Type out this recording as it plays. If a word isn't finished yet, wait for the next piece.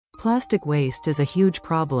Plastic waste is a huge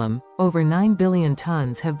problem. Over 9 billion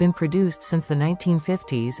tons have been produced since the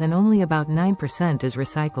 1950s and only about 9% is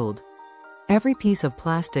recycled. Every piece of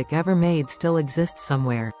plastic ever made still exists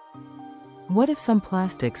somewhere. What if some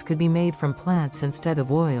plastics could be made from plants instead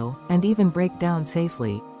of oil, and even break down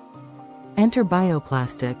safely? Enter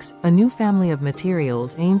bioplastics, a new family of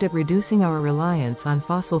materials aimed at reducing our reliance on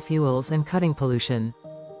fossil fuels and cutting pollution.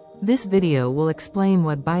 This video will explain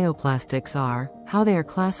what bioplastics are, how they are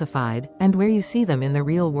classified, and where you see them in the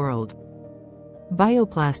real world.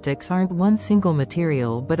 Bioplastics aren't one single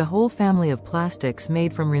material but a whole family of plastics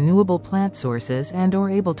made from renewable plant sources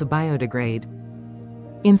and/or able to biodegrade.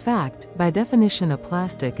 In fact, by definition a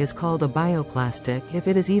plastic is called a bioplastic if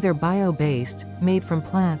it is either bio-based, made from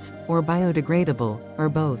plants, or biodegradable, or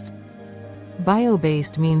both.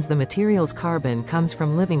 Bio-based means the material's carbon comes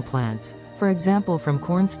from living plants, for example from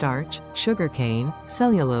cornstarch, sugarcane,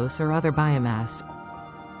 cellulose or other biomass.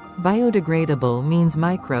 Biodegradable means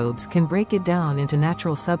microbes can break it down into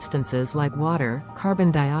natural substances like water,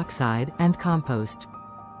 carbon dioxide, and compost.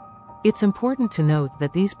 It's important to note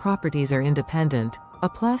that these properties are independent. A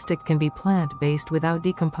plastic can be plant-based without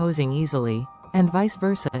decomposing easily, and vice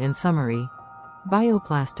versa. In summary,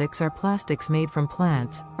 bioplastics are plastics made from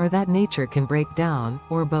plants, or that nature can break down,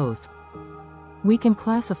 or both. We can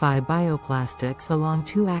classify bioplastics along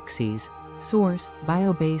two axes: source,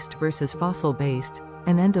 bio-based versus fossil-based,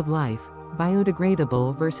 and end of life,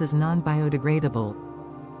 biodegradable versus non-biodegradable.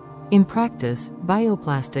 In practice,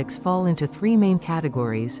 bioplastics fall into three main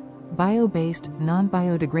categories: bio-based,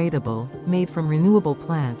 non-biodegradable, made from renewable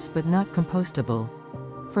plants but not compostable.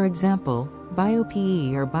 For example,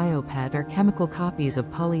 bio-PE or bio-PET are chemical copies of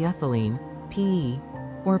polyethylene, PE,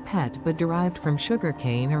 or PET but derived from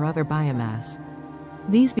sugarcane or other biomass.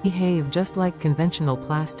 These behave just like conventional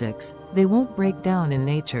plastics. They won't break down in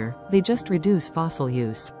nature, they just reduce fossil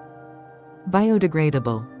use.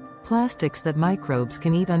 Biodegradable. Plastics that microbes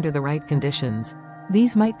can eat under the right conditions.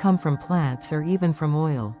 These might come from plants or even from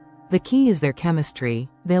oil. The key is their chemistry.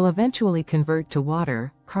 They'll eventually convert to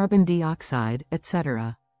water, carbon dioxide,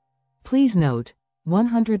 etc. Please note,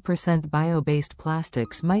 100% bio-based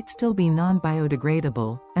plastics might still be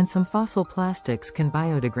non-biodegradable, and some fossil plastics can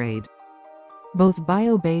biodegrade. Both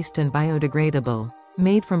bio-based and biodegradable,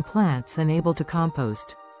 made from plants and able to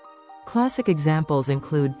compost. Classic examples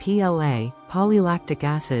include PLA, polylactic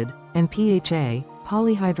acid, and PHA,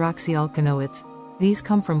 polyhydroxyalkanoates. These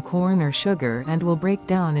come from corn or sugar and will break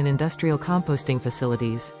down in industrial composting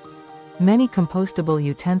facilities. Many compostable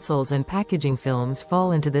utensils and packaging films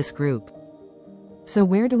fall into this group. So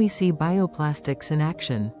where do we see bioplastics in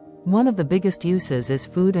action? One of the biggest uses is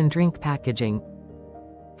food and drink packaging.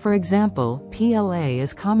 For example, PLA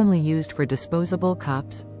is commonly used for disposable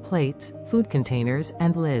cups, plates, food containers,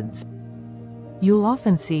 and lids. You'll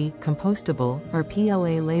often see compostable or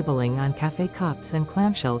PLA labeling on cafe cups and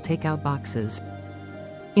clamshell takeout boxes.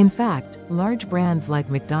 In fact, large brands like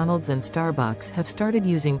McDonald's and Starbucks have started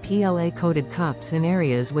using PLA-coated cups in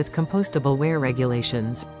areas with compostable ware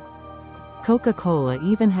regulations. Coca-Cola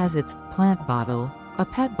even has its plant bottle, a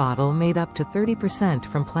PET bottle made up to 30%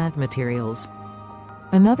 from plant materials.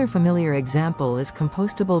 Another familiar example is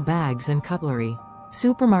compostable bags and cutlery.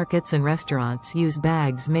 Supermarkets and restaurants use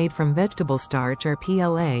bags made from vegetable starch or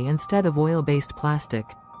PLA instead of oil-based plastic.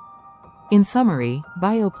 In summary,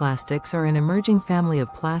 bioplastics are an emerging family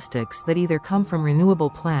of plastics that either come from renewable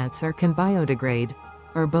plants or can biodegrade,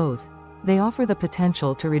 or both. They offer the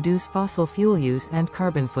potential to reduce fossil fuel use and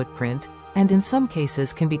carbon footprint, and in some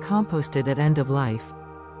cases can be composted at end of life.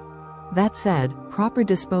 That said, proper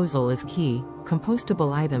disposal is key.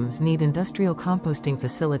 Compostable items need industrial composting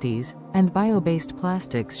facilities, and bio-based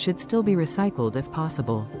plastics should still be recycled if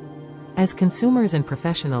possible. As consumers and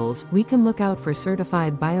professionals, we can look out for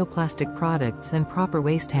certified bioplastic products and proper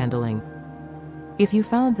waste handling. If you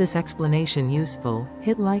found this explanation useful,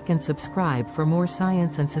 hit like and subscribe for more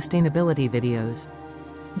science and sustainability videos.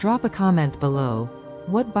 Drop a comment below.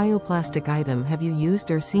 What bioplastic item have you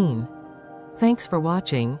used or seen? Thanks for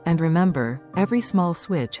watching, and remember, every small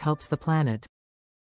switch helps the planet.